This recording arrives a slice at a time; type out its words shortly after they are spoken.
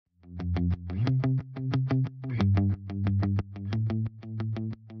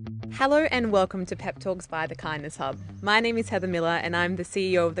Hello and welcome to Pep Talks by The Kindness Hub. My name is Heather Miller and I'm the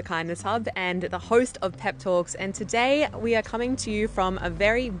CEO of The Kindness Hub and the host of Pep Talks, and today we are coming to you from a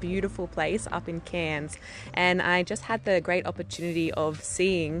very beautiful place up in Cairns, and I just had the great opportunity of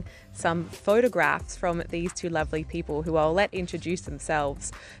seeing some photographs from these two lovely people who I'll let introduce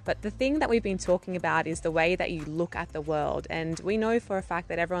themselves. But the thing that we've been talking about is the way that you look at the world, and we know for a fact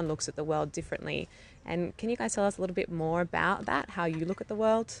that everyone looks at the world differently. And can you guys tell us a little bit more about that, how you look at the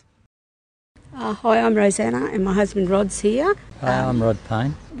world? Hi, I'm Rosanna and my husband Rod's here. Hi, I'm Rod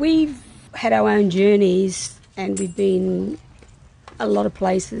Payne. We've had our own journeys and we've been a lot of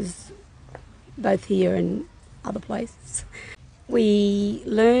places, both here and other places. We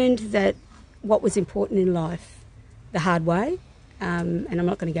learned that what was important in life the hard way, and I'm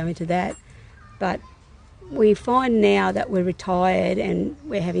not going to go into that, but we find now that we're retired and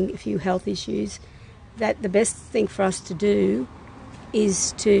we're having a few health issues that the best thing for us to do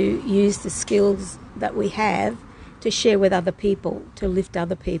is to use the skills that we have to share with other people, to lift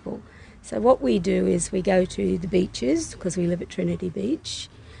other people. So what we do is we go to the beaches, because we live at Trinity Beach.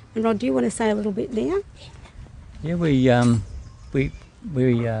 And Rod, do you want to say a little bit now? Yeah, we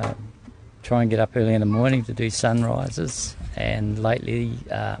try and get up early in the morning to do sunrises, and lately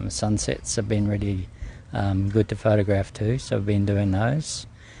sunsets have been really good to photograph too, so we've been doing those.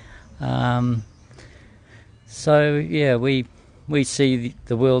 We see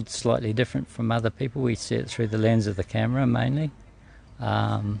the world slightly different from other people. We see it through the lens of the camera mainly.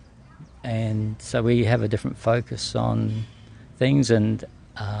 And so we have a different focus on things and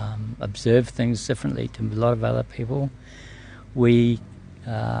observe things differently to a lot of other people. We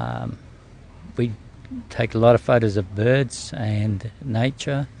take a lot of photos of birds and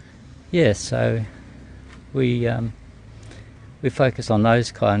nature. Yeah, so we focus on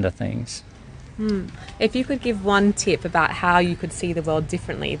those kind of things. If you could give one tip about how you could see the world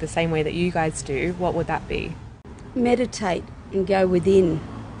differently, the same way that you guys do, what would that be? Meditate and go within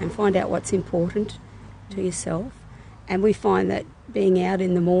and find out what's important to yourself. And we find that being out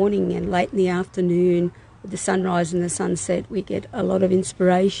in the morning and late in the afternoon with the sunrise and the sunset, we get a lot of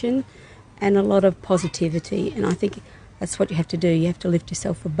inspiration and a lot of positivity. And I think that's what you have to do. You have to lift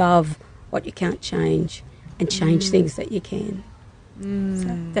yourself above what you can't change and change things that you can.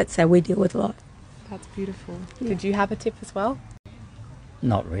 So that's how we deal with life. That's beautiful. Yeah. Did you have a tip as well?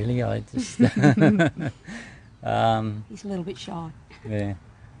 Not really. I just He's a little bit shy. Yeah,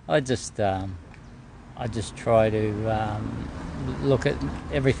 I just try to look at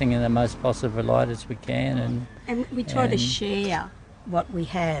everything in the most positive light as we can, and we try to share what we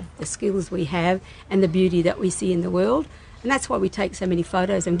have, the skills we have, and the beauty that we see in the world. And that's why we take so many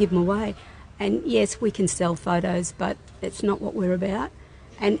photos and give them away. And yes, we can sell photos, but it's not what we're about.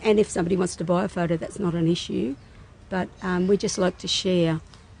 And if somebody wants to buy a photo, that's not an issue. But we just like to share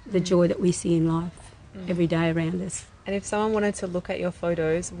the joy that we see in life every day around us. And if someone wanted to look at your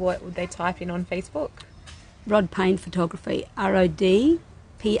photos, what would they type in on Facebook? Rod Payne Photography, RODPAYNE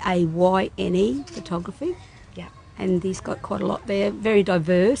Photography. Yeah. And he's got quite a lot there, very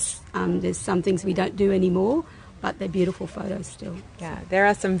diverse. There's some things we don't do anymore, but they're beautiful photos still. Yeah, there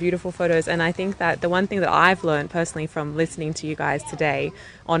are some beautiful photos, and I think that the one thing that I've learned personally from listening to you guys today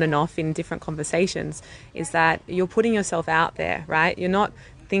on and off in different conversations is that you're putting yourself out there, right? You're not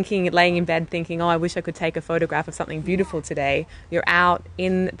laying in bed thinking, oh, I wish I could take a photograph of something beautiful today. You're out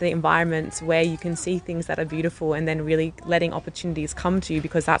in the environments where you can see things that are beautiful and then really letting opportunities come to you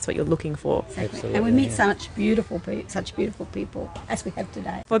because that's what you're looking for. Exactly. And we meet such beautiful people as we have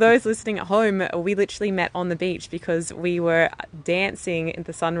today. For those listening at home, we literally met on the beach because we were dancing in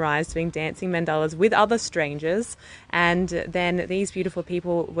the sunrise, doing dancing mandalas with other strangers, and then these beautiful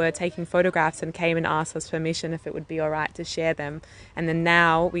people were taking photographs and came and asked us permission if it would be all right to share them. And then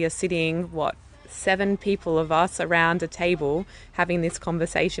now we are sitting, 7 people of us around a table having this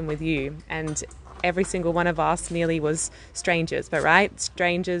conversation with you, and every single one of us nearly was strangers, but right,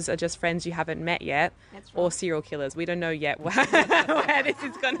 strangers are just friends you haven't met yet. That's right. Or serial killers. We don't know yet where this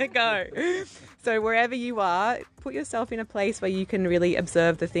is going to go. So wherever you are, put yourself in a place where you can really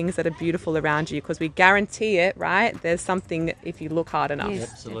observe the things that are beautiful around you, because we guarantee it, right? There's something if you look hard enough.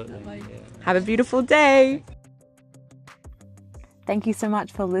 Yes, absolutely. definitely. Yeah. Have a beautiful day. Thank you so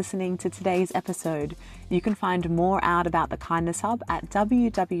much for listening to today's episode. You can find more out about The Kindness Hub at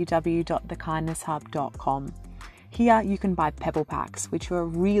www.thekindnesshub.com. Here you can buy pebble packs, which are a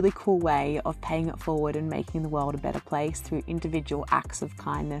really cool way of paying it forward and making the world a better place through individual acts of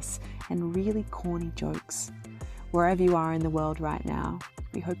kindness and really corny jokes. Wherever you are in the world right now,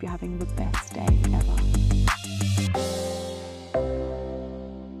 we hope you're having the best day ever.